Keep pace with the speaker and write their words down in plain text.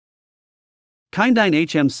Kinedyne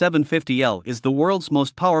HM-750L is the world's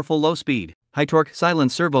most powerful low-speed, high-torque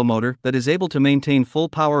silent servo motor that is able to maintain full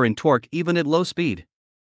power and torque even at low speed.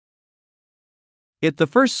 It's the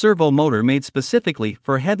first servo motor made specifically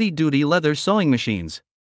for heavy-duty leather sewing machines.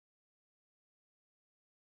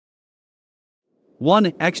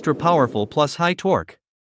 1. Extra powerful plus high torque.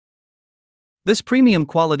 This premium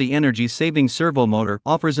quality energy-saving servo motor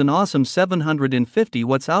offers an awesome 750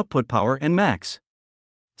 watts output power and max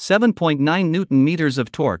 7.9 Newton meters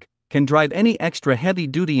of torque, can drive any extra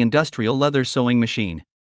heavy-duty industrial leather sewing machine.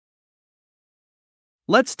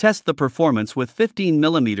 Let's test the performance with 15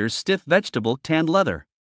 mm stiff vegetable tanned leather.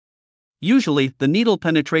 Usually, the needle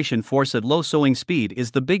penetration force at low sewing speed is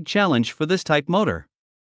the big challenge for this type motor.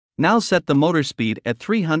 Now set the motor speed at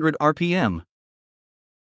 300 RPM.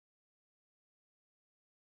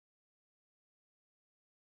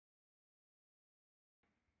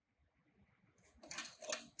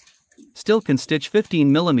 Still can stitch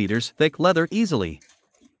 15 mm thick leather easily.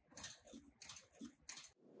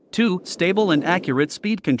 2. Stable and accurate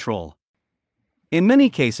speed control. In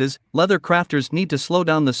many cases, leather crafters need to slow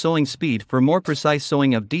down the sewing speed for more precise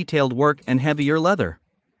sewing of detailed work and heavier leather.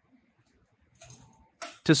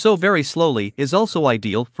 To sew very slowly is also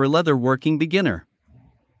ideal for leather working beginner.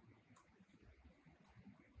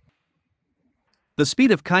 The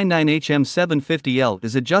speed of Kinedyne HM-750L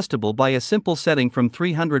is adjustable by a simple setting from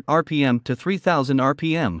 300 RPM to 3000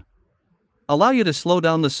 RPM. Allow you to slow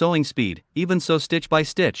down the sewing speed, even so stitch by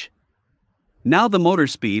stitch. Now the motor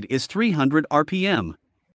speed is 300 RPM.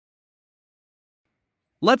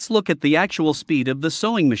 Let's look at the actual speed of the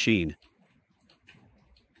sewing machine.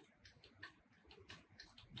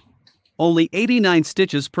 Only 89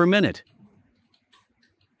 stitches per minute.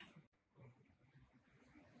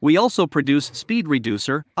 We also produce speed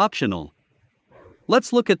reducer, optional.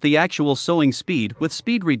 Let's look at the actual sewing speed with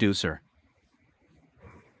speed reducer.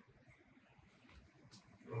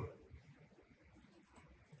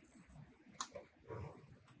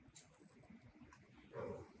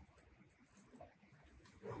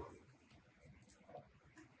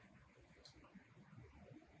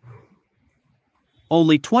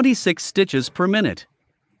 Only 26 stitches per minute.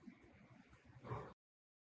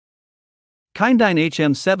 Kinedyne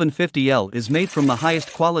HM-750L is made from the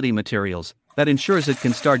highest quality materials, that ensures it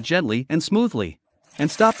can start gently and smoothly,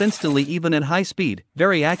 and stop instantly even at high speed,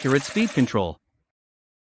 very accurate speed control.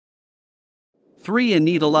 3. In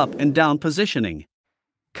needle up and down positioning.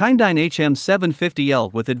 Kinedyne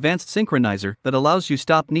HM-750L with advanced synchronizer that allows you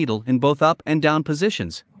stop needle in both up and down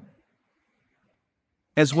positions.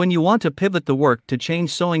 As when you want to pivot the work to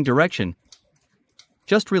change sewing direction,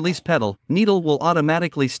 just release pedal, needle will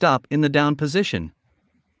automatically stop in the down position.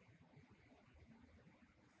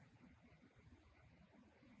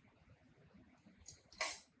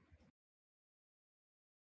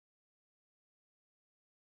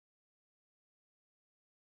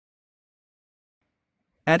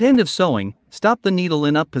 At end of sewing, stop the needle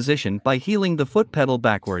in up position by heeling the foot pedal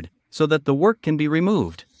backward, so that the work can be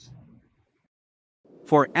removed.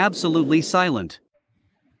 For absolutely silent.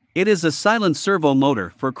 It is a silent servo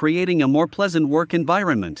motor for creating a more pleasant work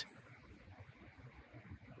environment.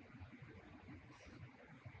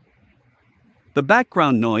 The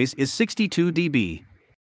background noise is 62 dB.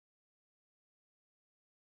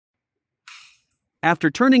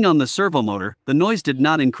 After turning on the servo motor, the noise did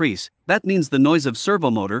not increase. That means the noise of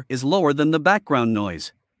servo motor is lower than the background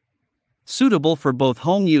noise. Suitable for both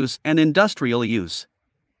home use and industrial use.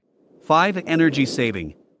 5. Energy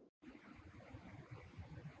saving.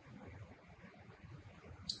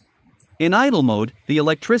 In idle mode, the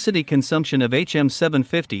electricity consumption of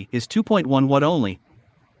HM750 is 2.1 watt only.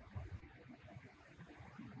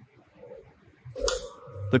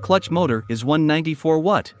 The clutch motor is 194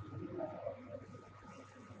 watt.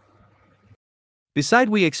 Beside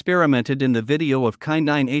we experimented in the video of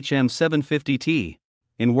Kinedyne HM750T.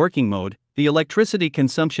 In working mode, the electricity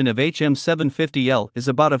consumption of HM750L is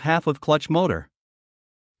about half of clutch motor.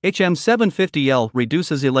 HM750L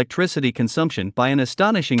reduces electricity consumption by an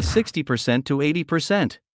astonishing 60% to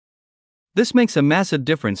 80%. This makes a massive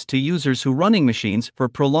difference to users who running machines for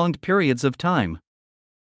prolonged periods of time.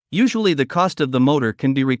 Usually the cost of the motor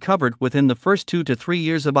can be recovered within the first 2 to 3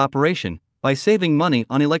 years of operation, by saving money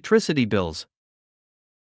on electricity bills.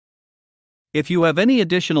 If you have any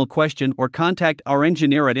additional question or contact our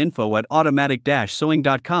engineer at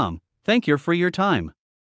info@automatic-sewing.com, thank you for your time.